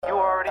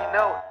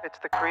know, it's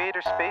the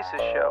Creator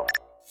Spaces Show.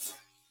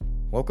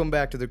 Welcome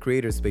back to the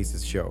Creator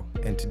Spaces Show,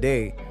 and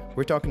today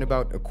we're talking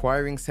about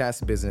acquiring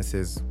SaaS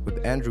businesses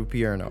with Andrew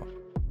Pierno.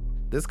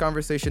 This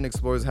conversation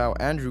explores how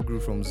Andrew grew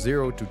from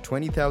 0 to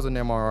 20,000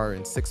 MRR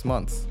in 6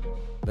 months.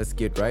 Let's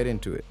get right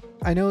into it.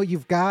 I know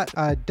you've got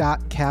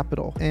Dot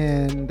Capital,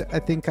 and I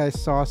think I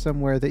saw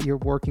somewhere that you're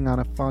working on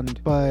a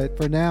fund, but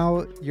for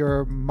now,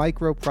 you're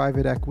micro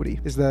private equity.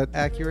 Is that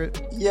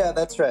accurate? Yeah,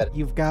 that's right.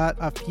 You've got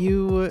a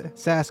few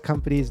SaaS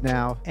companies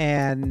now,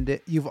 and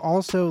you've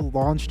also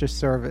launched a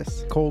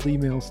service, Cold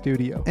Email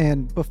Studio.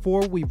 And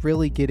before we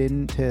really get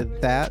into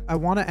that, I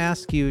want to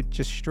ask you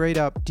just straight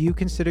up, do you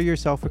consider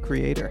yourself a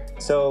creator?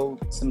 So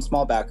some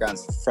small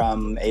backgrounds.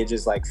 From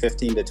ages like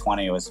 15 to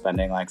 20, I was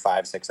spending like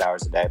 5-6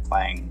 hours a day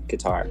playing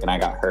guitar. And I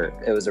got hurt.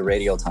 It was a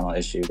radial tunnel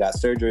issue. Got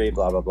surgery,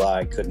 blah, blah, blah.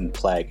 I couldn't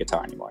play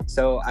guitar anymore.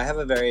 So I have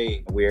a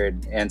very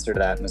weird answer to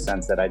that in the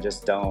sense that I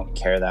just don't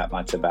care that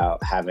much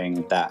about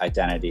having that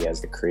identity as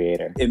the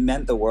creator. It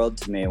meant the world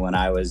to me when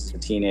I was a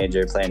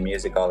teenager playing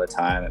music all the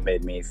time. It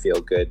made me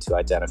feel good to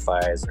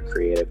identify as a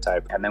creative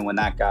type. And then when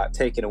that got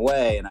taken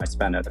away and I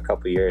spent a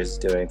couple years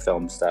doing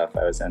film stuff,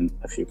 I was in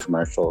a few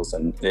commercials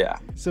and yeah.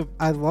 So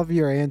I love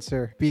your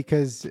answer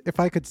because if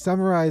I could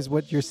summarize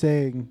what you're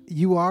saying,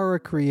 you are a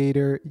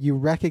creator, you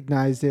recognize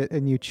it,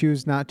 and you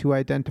choose not to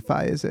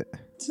identify as it.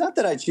 It's not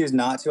that I choose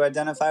not to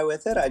identify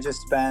with it. I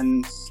just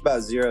spend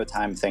about zero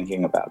time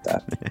thinking about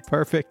that.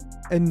 Perfect.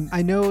 And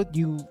I know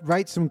you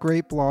write some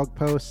great blog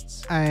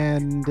posts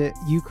and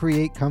you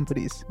create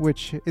companies,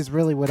 which is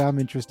really what I'm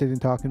interested in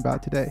talking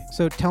about today.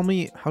 So tell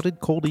me, how did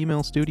Cold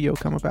Email Studio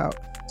come about?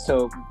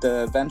 So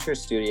the venture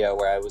studio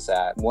where I was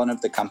at, one of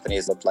the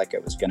companies looked like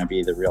it was going to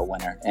be the real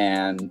winner.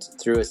 And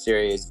through a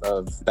series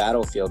of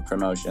battlefield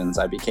promotions,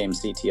 I became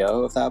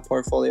CTO of that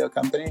portfolio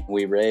company.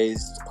 We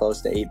raised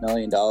close to $8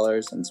 million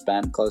and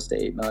spent close to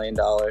 $8 million.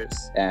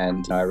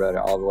 And I wrote it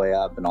all the way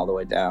up and all the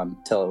way down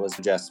till it was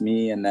just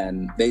me. And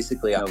then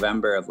basically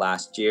November of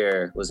last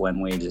year was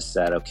when we just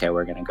said, okay,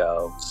 we're going to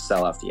go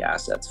sell off the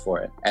assets for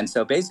it. And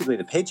so basically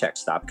the paycheck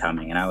stopped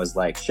coming. And I was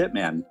like, shit,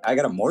 man, I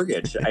got a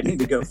mortgage. I need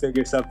to go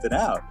figure something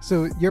out.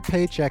 So your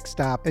paycheck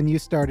stopped and you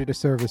started a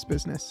service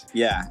business.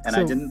 Yeah. And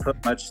I didn't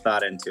put much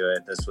thought into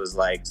it. This was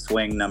like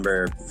swing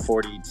number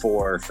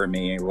 44 for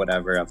me or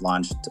whatever. I've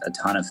launched a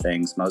ton of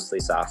things, mostly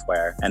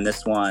software. And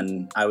this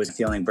one, I was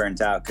feeling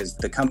burnt out because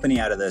the company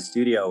out of the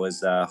studio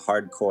was a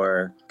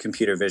hardcore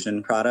computer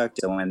vision product.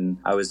 So when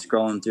I was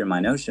scrolling through my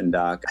Notion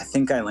doc, I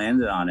think I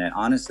landed on it,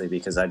 honestly,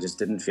 because I just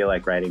didn't feel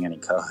like writing any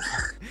code.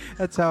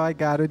 That's how I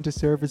got into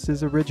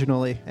services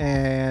originally.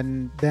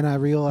 And then I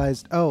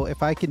realized, oh,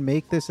 if I can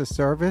make this a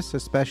service,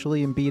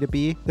 especially in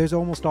B2B, there's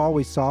almost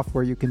always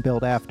software you can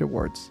build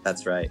afterwards.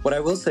 That's right. What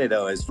I will say,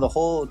 though, is the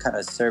whole kind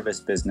of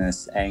service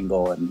business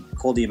angle and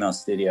Cold Email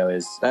Studio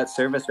is that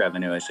service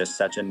revenue is just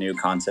such a new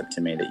concept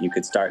to me that you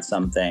could start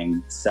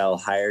something, sell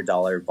higher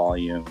dollar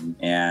volume,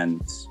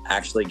 and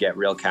actually get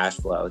real cash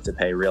flow to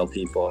pay real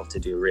people to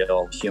do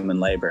real human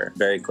labor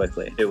very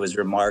quickly. It was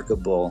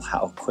remarkable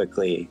how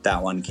quickly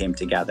that one came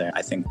together.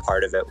 I think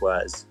part of it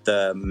was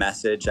the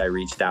message I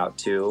reached out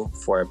to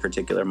for a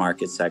particular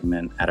market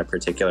segment at a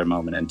particular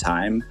moment in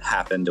time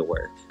happened to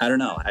work. I don't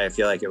know. I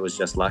feel like it was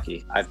just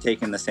lucky. I've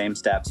taken the same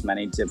steps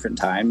many different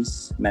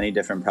times, many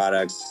different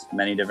products,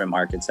 many different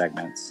market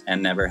segments,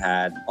 and never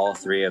had all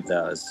three of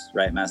those,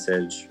 right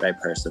message, right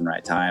person,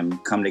 right time,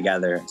 come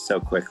together so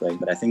quickly.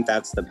 But I think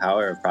that's the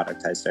power of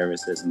productized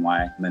services and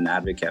why I'm an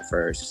advocate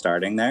for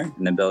starting there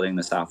and then building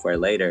the software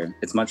later.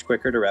 It's much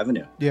quicker to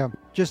revenue. Yeah.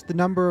 Just the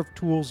number of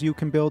tools you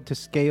can build to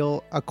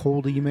scale a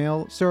cold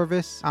email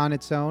service on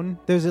its own.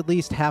 There's at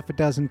least half a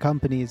dozen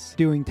companies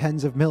doing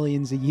tens of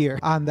millions a year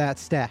on that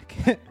stack.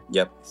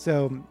 Yep.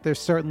 So there's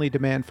certainly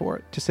demand for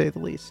it, to say the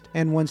least.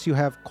 And once you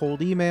have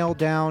cold email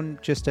down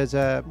just as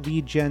a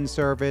lead gen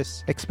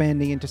service,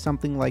 expanding into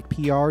something like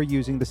PR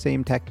using the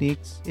same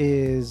techniques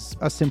is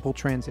a simple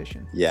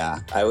transition. Yeah,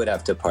 I would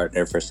have to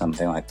partner for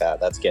something like that.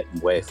 That's getting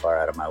way far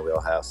out of my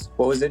wheelhouse.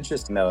 What was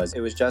interesting though is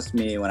it was just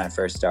me when I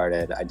first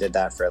started. I did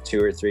that for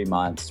 2 or 3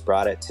 months,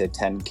 brought it to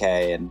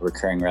 10K in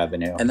recurring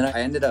revenue. And then I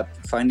ended up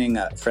finding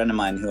a friend of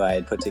mine who I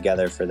had put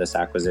together for this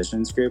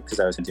acquisitions group because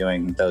I was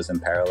doing those in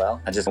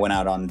parallel. I just went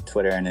out on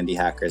Twitter and Indie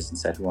Hackers and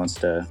said, who wants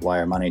to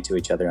wire money to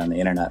each other on the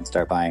internet and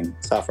start buying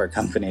software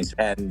companies?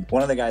 And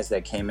one of the guys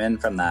that came in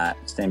from that,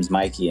 his name's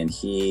Mikey, and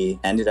he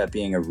ended up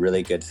being a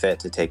really good fit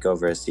to take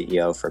over as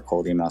CEO for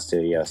Cold Email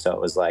Studio. So it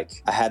was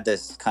like, I had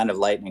this kind of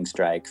lightning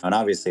strike. And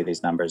obviously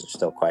these numbers are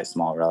still quite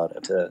small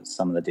relative to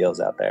some of the deals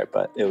out there,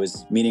 but it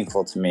was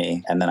meaningful to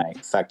me. And then I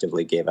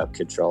effectively gave up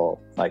control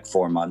like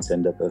 4 months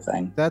into the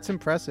thing. That's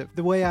impressive.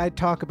 The way I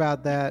talk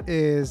about that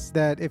is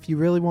that if you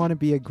really want to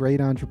be a great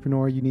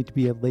entrepreneur, you need to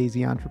be a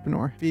lazy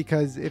entrepreneur.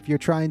 Because if you're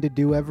trying to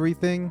do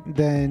everything,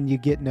 then you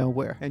get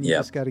nowhere. And you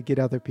just got to get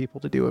other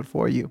people to do it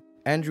for you.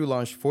 Andrew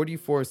launched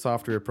 44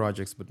 software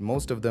projects, but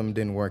most of them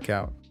didn't work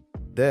out.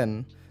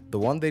 Then, the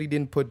one that he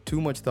didn't put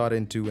too much thought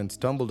into and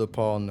stumbled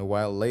upon a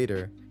while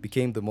later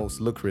became the most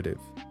lucrative.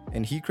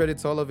 And he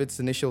credits all of its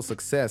initial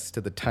success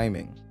to the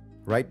timing.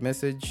 Right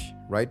message,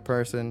 right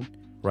person,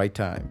 right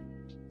time.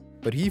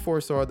 But he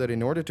foresaw that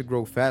in order to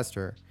grow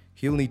faster,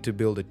 he'll need to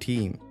build a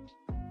team.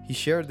 He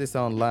shared this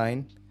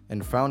online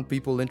and found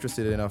people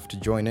interested enough to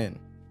join in.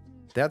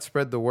 That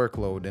spread the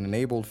workload and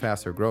enabled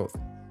faster growth.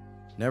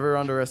 Never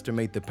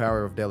underestimate the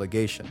power of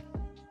delegation.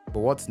 But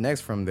what's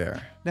next from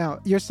there? Now,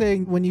 you're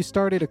saying when you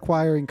started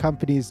acquiring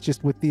companies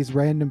just with these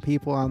random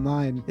people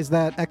online, is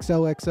that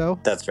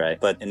XOXO? That's right.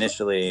 But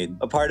initially,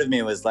 a part of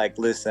me was like,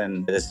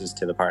 listen, this is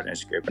to the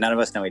partners group. None of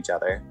us know each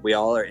other. We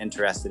all are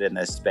interested in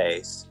this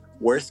space.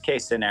 Worst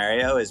case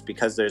scenario is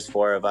because there's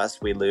 4 of us,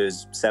 we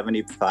lose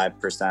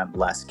 75%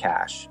 less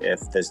cash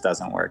if this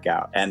doesn't work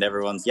out. And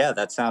everyone's, yeah,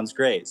 that sounds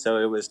great. So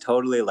it was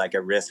totally like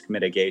a risk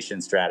mitigation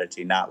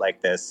strategy, not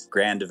like this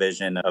grand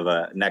vision of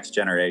a next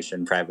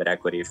generation private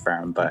equity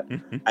firm. But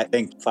I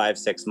think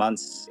 5-6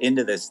 months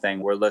into this thing,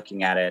 we're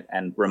looking at it,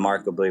 and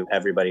remarkably,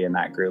 everybody in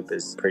that group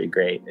is pretty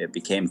great. It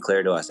became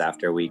clear to us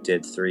after we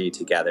did 3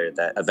 together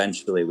that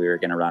eventually we were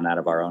going to run out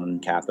of our own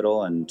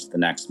capital. And the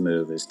next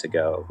move is to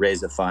go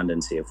raise a fund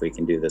and see if we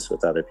can do this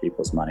with other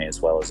people's money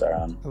as well as our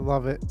own. I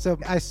love it. So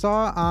I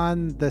saw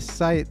on the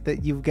site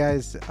that you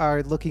guys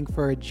are looking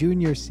for a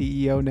junior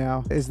CEO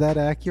now. Is that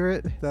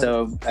accurate?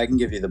 So I can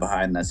give you the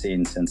behind the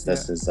scenes, since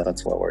this is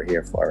that's what we're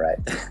here for,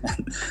 right?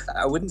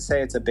 I wouldn't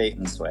say it's a bait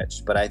and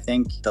switch, but I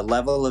think the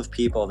level of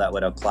people that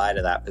would apply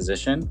to that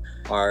position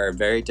are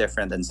very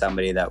different than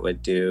somebody that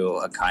would do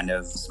a kind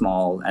of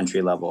small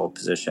entry-level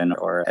position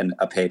or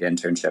a paid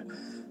internship.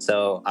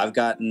 So I've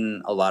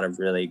gotten a lot of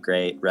really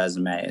great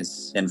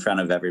resumes in front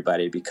of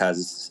everybody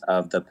because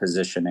of the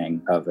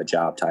positioning of a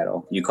job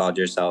title. You called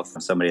yourself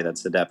somebody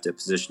that's adept at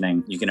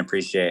positioning. You can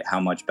appreciate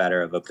how much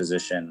better of a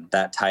position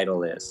that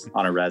title is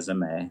on a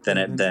resume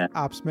than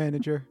ops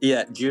manager.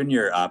 Yeah,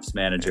 junior ops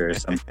manager or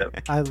something.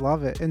 I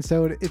love it. And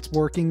so it's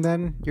working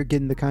then? You're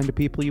getting the kind of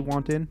people you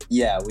want in?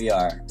 Yeah, we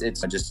are.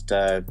 It's just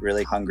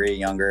really hungry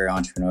younger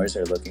entrepreneurs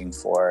are looking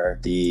for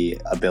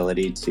the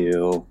ability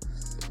to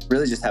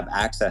really just have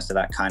access to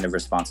that kind of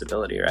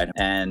responsibility, right?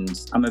 And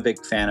I'm a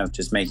big fan of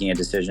just making a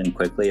decision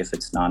quickly if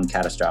it's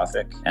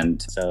non-catastrophic.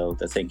 And so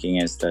the thinking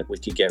is that we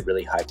could get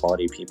really high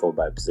quality people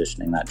by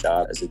positioning that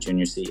job as a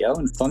junior CEO.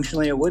 And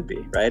functionally it would be,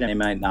 right? And they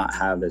might not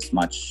have as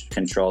much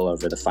control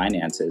over the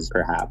finances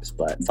perhaps,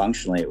 but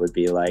functionally it would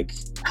be like,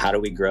 how do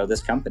we grow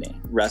this company?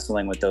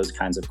 Wrestling with those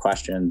kinds of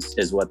questions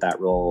is what that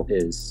role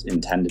is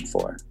intended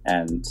for.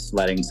 And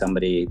letting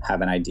somebody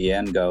have an idea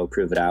and go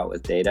prove it out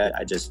with data,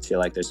 I just feel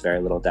like there's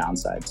very little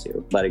downside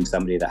to letting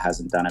somebody that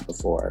hasn't done it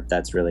before,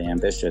 that's really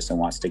ambitious and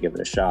wants to give it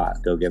a shot,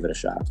 go give it a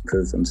shot,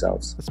 prove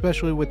themselves.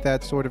 Especially with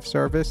that sort of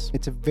service,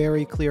 it's a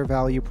very clear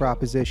value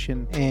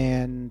proposition.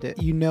 And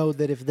you know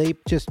that if they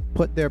just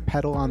put their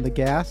pedal on the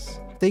gas,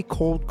 they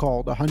cold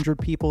called 100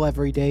 people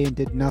every day and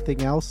did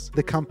nothing else,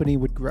 the company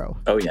would grow.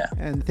 Oh, yeah.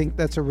 And I think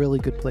that's a really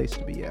good place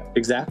to be at.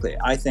 Exactly.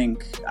 I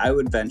think I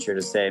would venture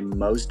to say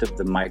most of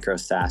the micro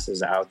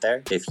SaaSes out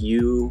there, if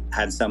you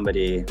had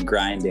somebody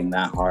grinding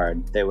that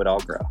hard, they would all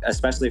grow.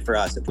 Especially for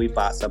us, if we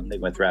bought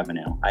something with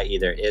revenue, i.e.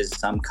 there is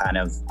some kind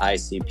of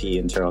ICP,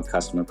 internal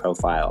customer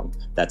profile,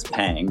 that's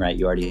paying, right?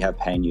 You already have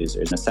paying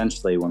users. And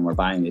essentially, when we're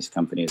buying these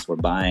companies, we're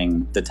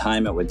buying the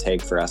time it would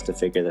take for us to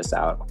figure this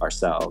out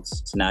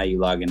ourselves. So now you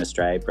log into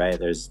Stripe, right?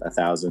 There's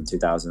 1,000,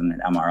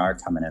 2,000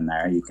 MRR coming in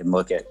there. You can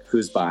look at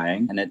who's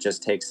buying, and it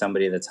just takes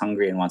somebody that's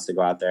hungry and wants to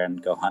go out there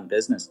and go hunt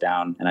business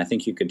down. And I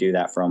think you could do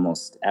that for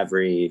almost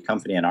every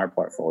company in our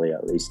portfolio,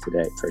 at least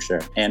today, for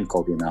sure. And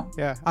cold email.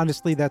 Yeah,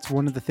 honestly, that's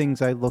one of the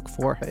things I look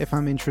for if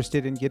I'm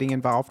interested in getting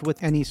involved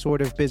with any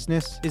sort of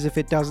business, is if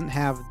it doesn't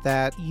have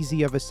that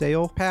easy of a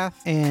sale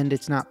path and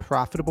it's not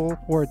profitable,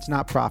 or it's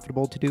not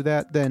profitable to do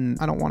that, then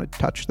I don't want to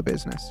touch the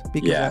business,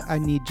 because I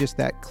need just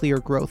that clear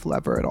growth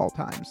lever at all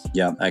times.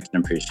 Yeah, I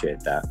can appreciate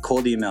that.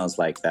 Cold emails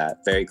like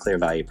that, very clear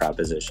value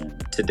proposition.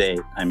 To date,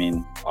 I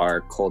mean,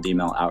 our cold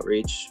email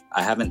outreach,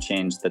 I haven't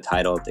changed the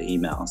title of the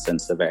email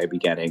since the very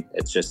beginning.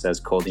 It just says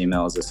cold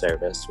email as a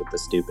service with the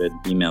stupid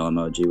email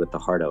emoji with the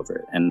heart over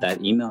it. And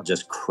that email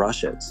just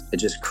crushes. It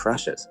just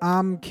crushes.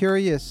 I'm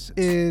curious,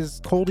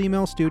 is Cold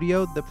Email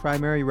Studio the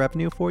primary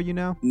revenue for you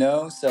now?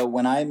 No. So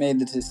when I made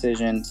the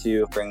decision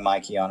to bring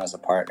Mikey on as a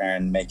partner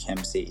and make him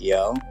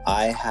CEO,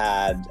 I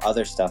had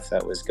other stuff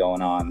that was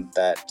going on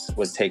that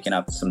was taking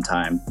up some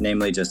time,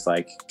 namely just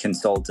like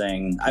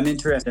consulting. I'm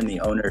interested in the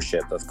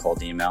ownership of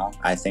cold email.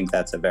 I think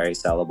that's a very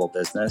sellable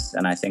business.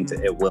 And I think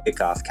that it will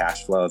kick off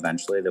cash flow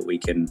eventually that we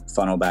can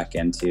funnel back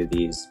into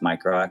these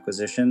micro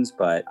acquisitions.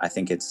 But I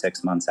think it's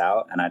 6 months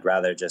out, and I'd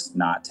rather just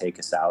not take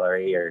a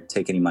salary or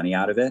take any money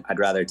out of it. I'd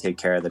rather take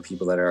care of the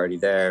people that are already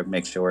there,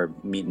 make sure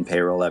we're meeting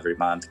payroll every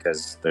month,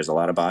 because there's a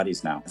lot of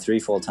bodies now. 3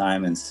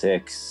 full-time and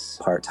 6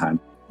 part-time.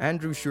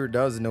 Andrew sure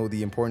does know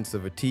the importance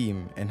of a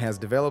team and has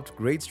developed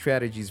great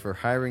strategies for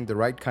hiring the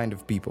right kind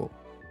of people.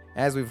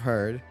 As we've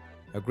heard,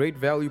 a great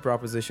value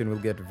proposition will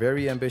get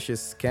very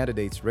ambitious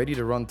candidates ready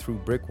to run through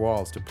brick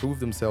walls to prove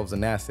themselves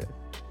an asset.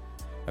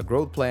 A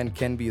growth plan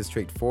can be as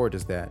straightforward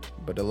as that,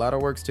 but a lot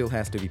of work still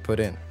has to be put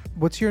in.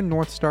 What's your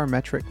North Star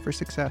metric for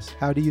success?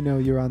 How do you know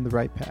you're on the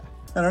right path?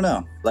 I don't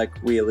know. Like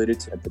we alluded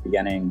to at the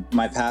beginning,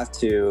 my path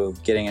to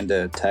getting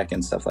into tech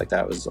and stuff like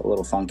that was a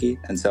little funky.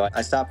 And so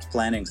I stopped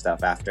planning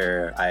stuff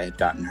after I had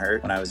gotten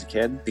hurt when I was a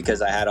kid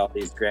because I had all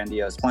these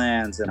grandiose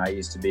plans and I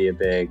used to be a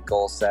big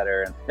goal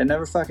setter and it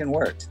never fucking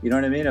worked. You know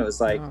what I mean? It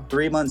was like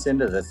 3 months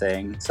into the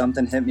thing,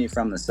 something hit me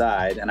from the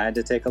side and I had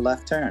to take a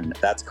left turn.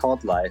 That's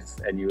called life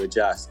and you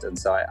adjust. And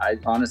so I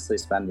honestly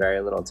spend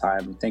very little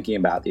time thinking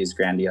about these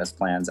grandiose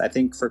plans. I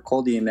think for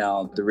cold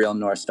email, the real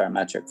North Star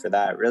metric for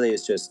that really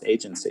is just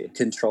agency,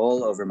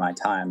 control over my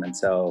time. And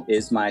so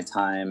is my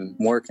time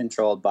more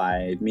controlled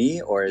by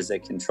me or is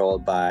it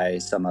controlled by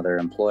some other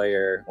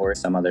employer or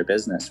some other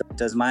business?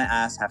 Does my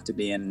ass have to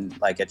be in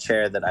like a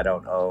chair that I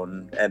don't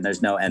own and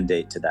there's no end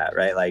date to that,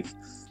 right? Like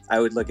I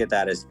would look at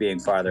that as being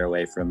farther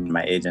away from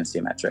my agency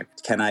metric.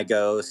 Can I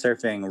go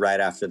surfing right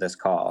after this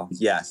call?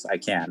 Yes, I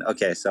can.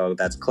 Okay, so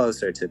that's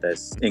closer to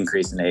this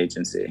increase in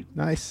agency.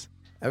 Nice.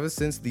 Ever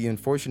since the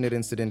unfortunate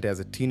incident as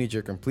a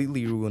teenager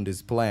completely ruined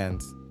his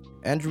plans,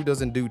 Andrew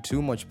doesn't do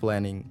too much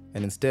planning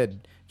and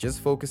instead just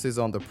focuses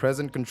on the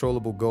present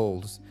controllable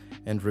goals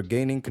and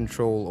regaining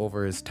control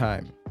over his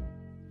time.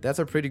 That's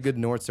a pretty good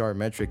North Star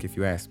metric if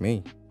you ask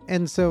me.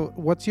 And so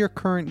what's your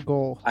current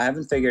goal? I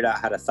haven't figured out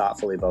how to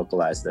thoughtfully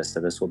vocalize this, so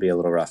this will be a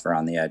little rougher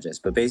on the edges.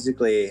 But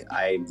basically,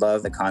 I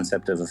love the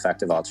concept of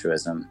effective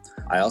altruism.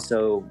 I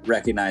also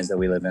recognize that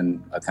we live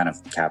in a kind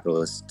of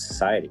capitalist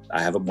society.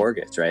 I have a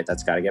mortgage, right?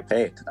 That's got to get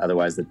paid.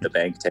 Otherwise, the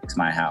bank takes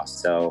my house.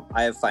 So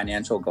I have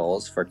financial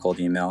goals for cold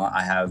email.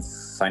 I have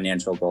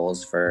financial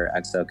goals for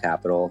Exo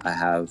Capital. I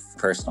have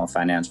personal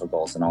financial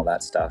goals and all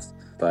that stuff.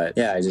 But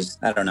yeah,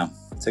 I don't know.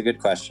 It's a good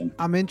question.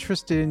 I'm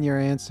interested in your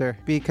answer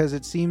because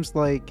it seems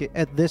like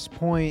at this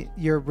point,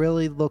 you're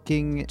really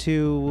looking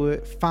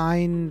to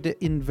find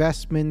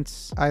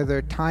investments,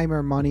 either time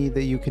or money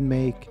that you can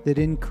make that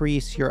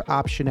increase your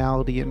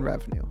optionality in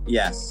revenue.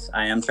 Yes,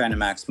 I am trying to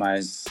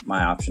maximize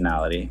my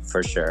optionality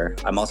for sure.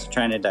 I'm also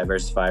trying to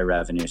diversify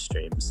revenue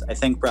streams. I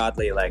think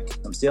broadly, like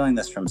I'm stealing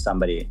this from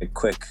somebody, a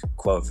quick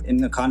quote in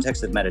the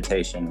context of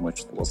meditation,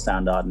 which will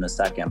sound odd in a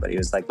second, but he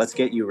was like, let's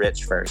get you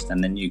rich first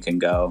and then you can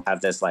go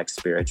have this like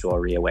spiritual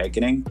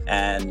reawakening.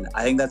 And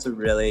I think that's a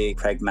really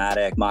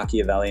pragmatic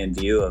Machiavellian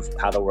view of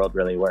how the world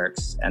really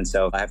works. And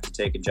so I have to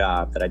take a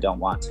job that I don't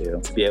want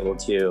to be able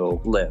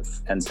to live.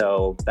 And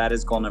so that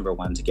is goal number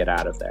one, to get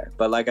out of there.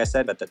 But like I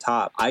said at the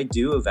top, I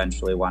do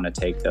eventually want to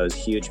take those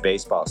huge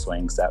baseball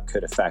swings that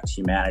could affect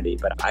humanity,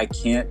 but I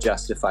can't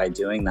justify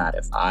doing that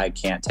if I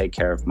can't take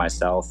care of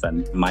myself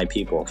and my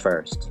people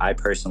first. I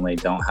personally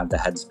don't have the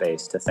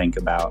headspace to think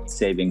about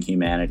saving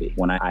humanity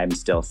when I'm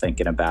still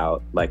thinking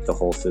about like the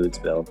Whole Foods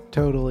bill.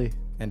 Totally.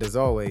 And as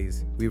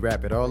always, we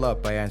wrap it all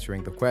up by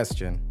answering the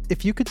question.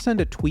 If you could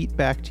send a tweet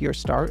back to your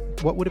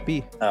start, what would it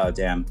be? Oh,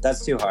 damn.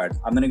 That's too hard.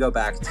 I'm going to go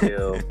back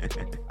to,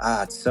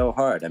 it's so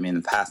hard. I mean,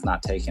 the path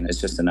not taken is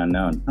just an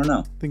unknown. I don't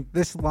know. I think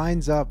this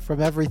lines up from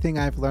everything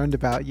I've learned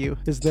about you,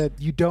 is that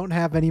you don't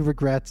have any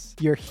regrets.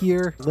 You're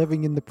here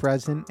living in the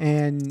present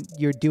and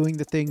you're doing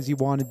the things you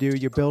want to do.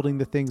 You're building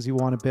the things you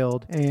want to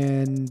build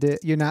and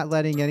you're not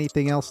letting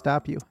anything else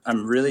stop you.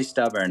 I'm really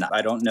stubborn.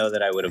 I don't know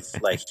that I would have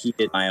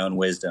heeded my own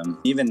wisdom.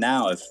 Even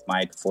now, if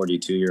my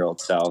 42-year-old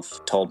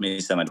self told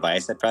me some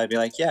advice, I'd probably be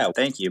like, yeah,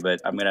 thank you,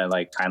 but I'm going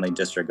to kindly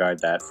disregard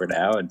that for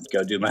now and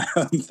go do my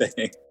own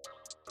thing.